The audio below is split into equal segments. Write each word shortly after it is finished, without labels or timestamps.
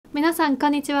皆さんこ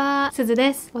んにちは、すず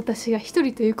です。私が一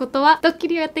人ということはドッキ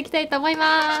リをやっていきたいと思い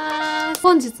ます。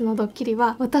本日のドッキリ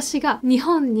は私が日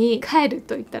本に帰る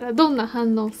と言ったらどんな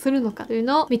反応をするのかという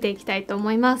のを見ていきたいと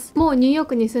思います。もうニューヨー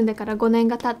クに住んでから5年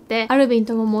が経ってアルビン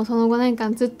ともその5年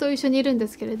間ずっと一緒にいるんで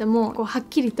すけれども、はっ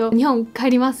きりと日本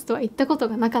帰りますとは言ったこと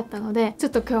がなかったので、ちょ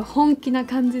っと今日は本気な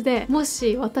感じで、も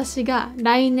し私が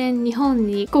来年日本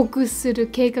に帰国する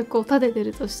計画を立てて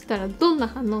るとしたらどんな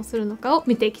反応をするのかを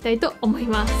見ていきたいと思い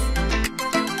ます。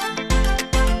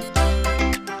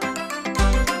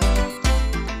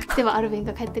ではアルビン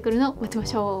が帰ってくるのを待ちま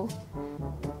しょう。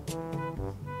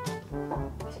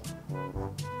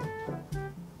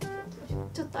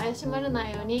ちょっと怪しまれな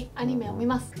いようにアニメを見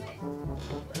ます。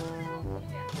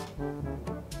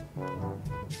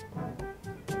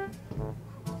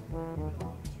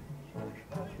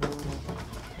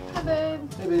Hi babe.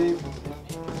 Hey babe.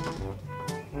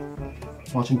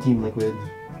 Watching Team Liquid.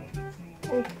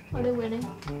 Oh, are they winning?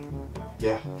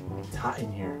 Yeah. It's hot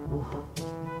in here.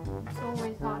 It's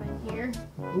always hot in here.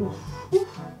 Oof.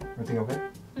 Everything okay?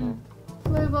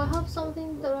 Babe, I have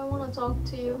something that I want to talk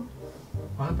to you.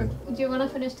 What happened? Do you want to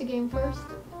finish the game first?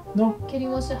 No. Can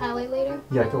you watch the highlight later?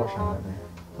 Yeah, I can watch that later.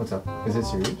 What's up? Is it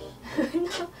serious?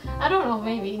 No, I don't know,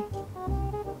 maybe.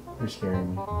 You're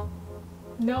scaring me.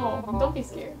 No, don't be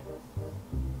scared.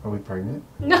 Are we pregnant?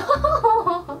 No!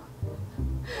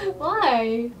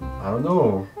 Why? I don't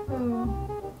know.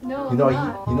 No, You know, I'm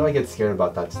not. you know I get scared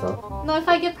about that stuff. No, if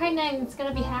I get pregnant, it's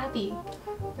gonna be happy.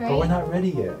 Right? But we're not ready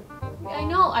yet. I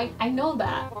know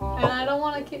that. And I don't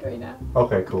want a kid right now.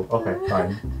 Okay, cool. Okay,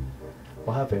 fine.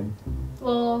 What happened?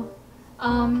 Well,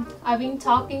 I've been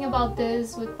talking about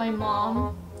this with my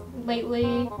mom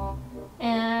lately,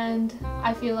 and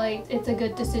I feel like it's a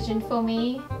good decision for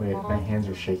me. Wait, my hands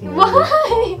are shaking.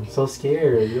 Why? I'm so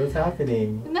scared. What's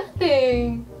happening?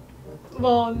 Nothing.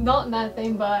 Well, not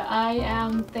nothing, but I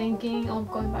am thinking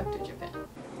of going back to Japan.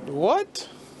 What?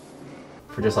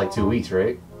 For just like 2 weeks,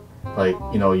 right? Like,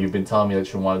 you know, you've been telling me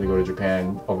that you wanted to go to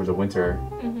Japan over the winter,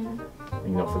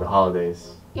 you know, for the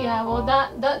holidays. Yeah, well,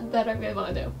 that I really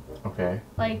want to do. Okay.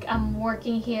 Like, I'm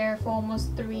working here for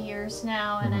almost 3 years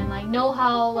now, and then I know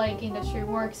how like industry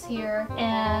works here,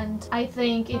 and I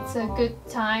think it's a good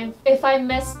time. If I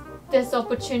miss this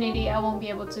opportunity, I won't be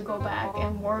able to go back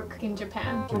and work in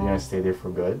Japan. So you're gonna stay there for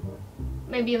good?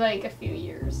 Maybe like a few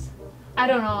years. I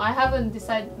don't know. I haven't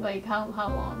decided like how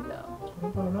long though.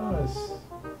 What about us?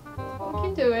 We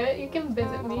can do it. You can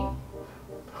visit me.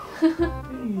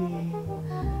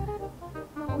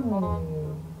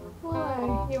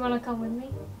 Why? You wanna come with me?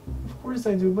 Of course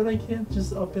I do, but I can't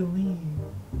just up and leave.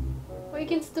 Well, you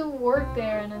can still work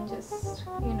there and then just,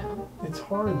 you know. It's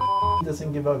hard.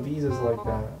 Doesn't give out visas like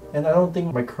that. And I don't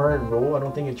think my current role, I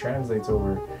don't think it translates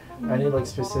over. I need like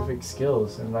specific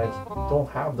skills, and I don't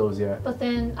have those yet. But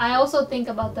then I also think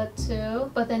about that too.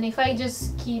 But then if I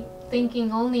just keep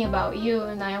thinking only about you,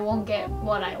 and I won't get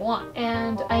what I want.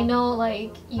 And I know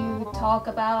like you talk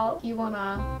about you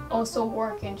wanna also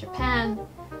work in Japan,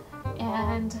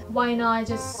 and why not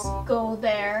just go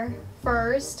there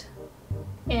first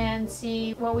and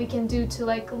see what we can do to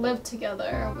like live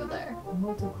together over there. I'm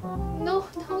about to cry. No,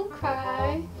 don't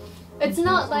cry. It's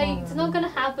not like it's not gonna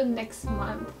happen next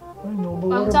month. I know, but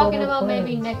I'm what talking our about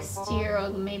maybe plans? next year or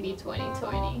maybe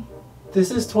 2020. This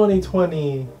is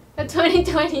 2020.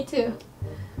 2022.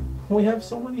 We have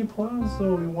so many plans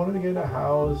though. We wanted to get a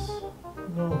house.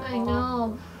 No. I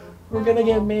know. We're gonna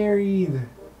get married.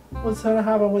 What's gonna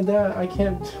happen with that? I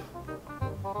can't.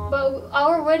 But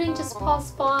our wedding just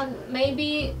postponed.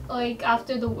 Maybe like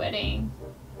after the wedding.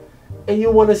 And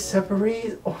you want to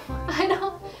separate? Oh. I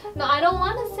don't. No, I don't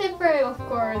want to separate, of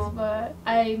course. But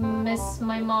I miss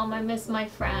my mom. I miss my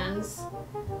friends,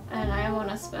 and I want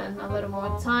to spend a little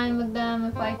more time with them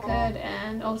if I could.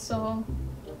 And also,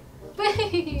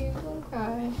 babe, don't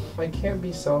cry. I can't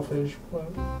be selfish, but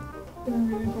I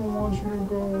really don't want you to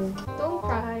go. Don't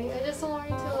cry. I just want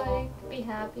you to like be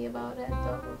happy about it,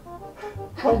 though.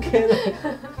 How can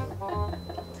I?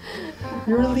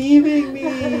 You're leaving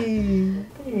me.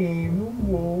 Hey,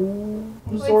 don't go.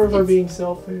 I'm sorry for being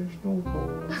selfish. Don't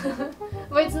go.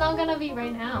 But it's not gonna be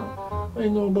right now. I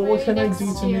know, but Maybe what can I next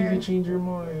do to year. make you change your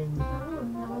mind? I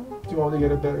don't know. Do you want to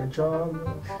get a better job?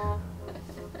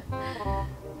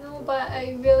 No, but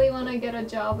I really want to get a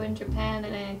job in Japan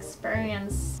and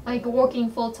experience like working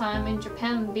full time in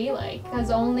Japan would be like. Because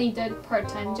I only did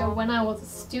part-time job when I was a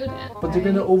student. But they're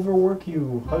gonna overwork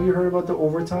you. Have you heard about the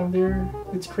overtime there?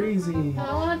 It's crazy.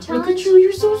 I want to challenge. Look at you,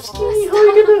 you're so skinny.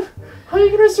 How are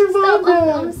you gonna survive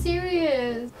that? I'm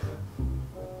serious.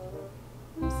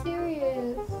 I'm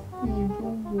serious.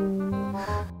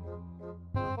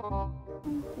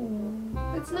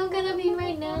 It's not gonna be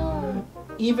right now.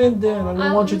 Even then, I don't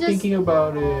I'm want you just- thinking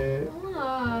about it.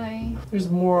 Why? There's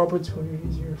more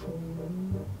opportunities here for you.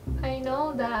 I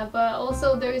know that, but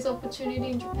also there is opportunity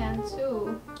in Japan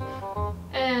too.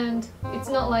 And it's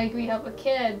not like we have a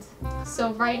kid.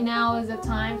 So right now is a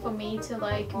time for me to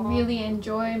like really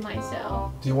enjoy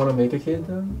myself. Do you want to make a kid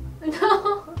then?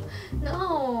 No,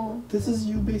 no. This is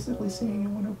you basically saying you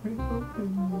want to break up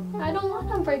with me. I don't want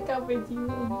to break up with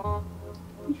you.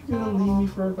 You're gonna leave me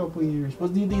for a couple years.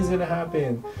 What do you think is gonna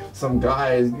happen? Some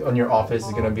guy on your office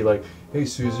is gonna be like, "Hey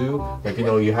Suzu, like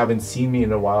you haven't seen me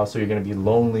in a while, so you're gonna be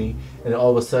lonely." And then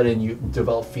all of a sudden you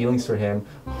develop feelings for him.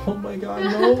 Oh my God,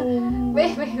 no!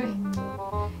 Wait.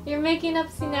 You're making up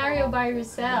scenario by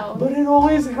yourself. But it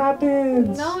always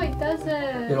happens. No, it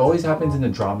doesn't. It always happens in the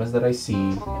dramas that I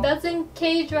see. That's in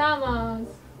K-dramas.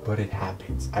 But it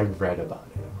happens. I've read about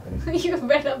it. Okay? You've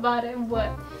read about it.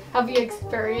 What? Have you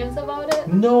experienced about it?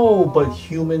 No, but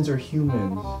humans are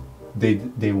humans.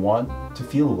 They want to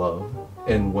feel love,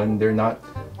 and when they're not.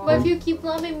 But if you keep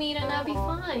loving me, then I'll be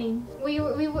fine.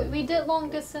 We did long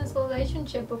distance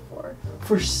relationship before.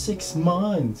 For 6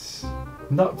 months,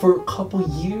 not for a couple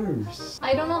years.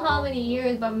 I don't know how many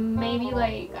years, but maybe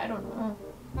like I don't know.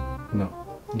 No.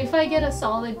 If I get a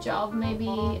solid job, maybe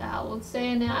I will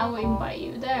stay and I will invite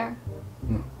you there.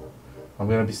 No. I'm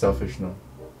gonna be selfish now.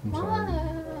 I'm sorry.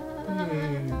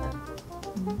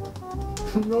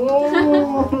 No.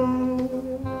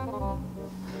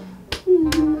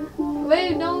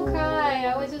 Wait, don't cry.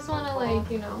 I would just wanna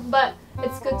but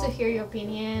it's good to hear your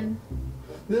opinion.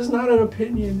 This is not an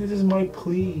opinion. This is my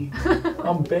plea.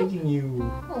 I'm begging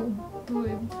you. Oh, boo.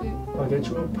 I'll get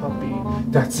you a puppy.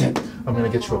 That's it. I'm gonna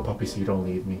get you a puppy so you don't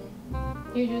leave me.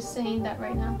 You're just saying that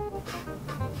right now.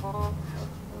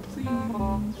 Please don't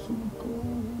go.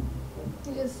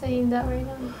 You're just saying that right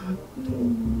now.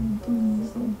 No,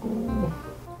 please don't go.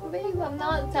 Babe, I'm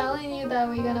not telling you that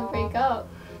we're gonna break up.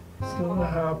 It's gonna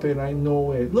happen. I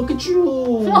know it. Look at you.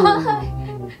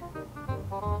 Why?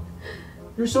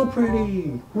 You're so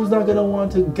pretty. Who's not gonna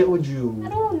want to get with you? I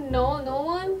don't know, no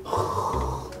one.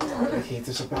 I hate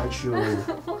this about you.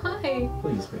 Why?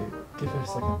 Please, babe, give it a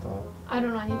second thought. I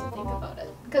don't know, I need to think about it.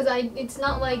 Because it's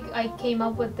not like I came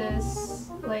up with this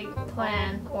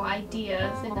plan or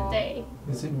ideas in a day.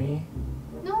 Is it me?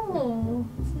 No,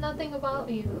 it's nothing about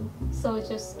you. So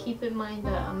just keep in mind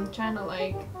that I'm trying to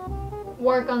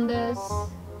work on this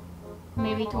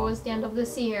maybe towards the end of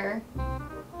this year.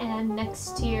 And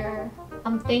next year,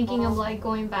 I'm thinking of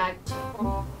going back.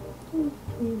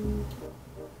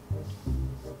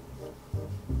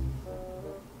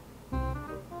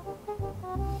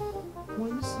 Why are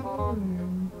you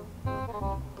smiling?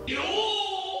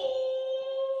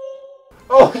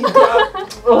 Oh, you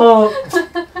got. Oh.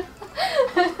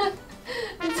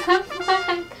 It's a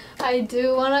plan. I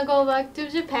do want to go back to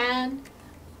Japan,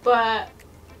 but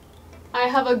I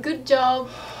have a good job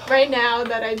right now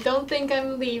that I don't think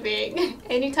I'm leaving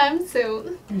anytime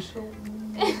soon. You're so.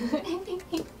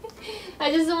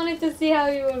 I just wanted to see how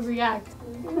you would react.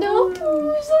 No,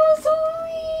 you're so sweet.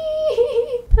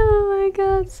 Oh my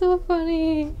god, so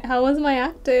funny. How was my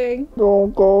acting?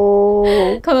 Don't go.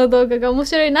 この動画が面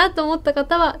白いなと思った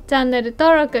方はチャンネル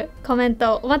登録、コメン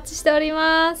トお待ちしており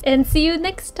ます。And see you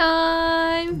next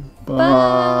time.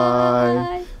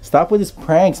 Bye. Stop with his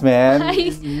pranks, man. I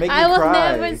Make me will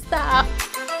cry. never stop.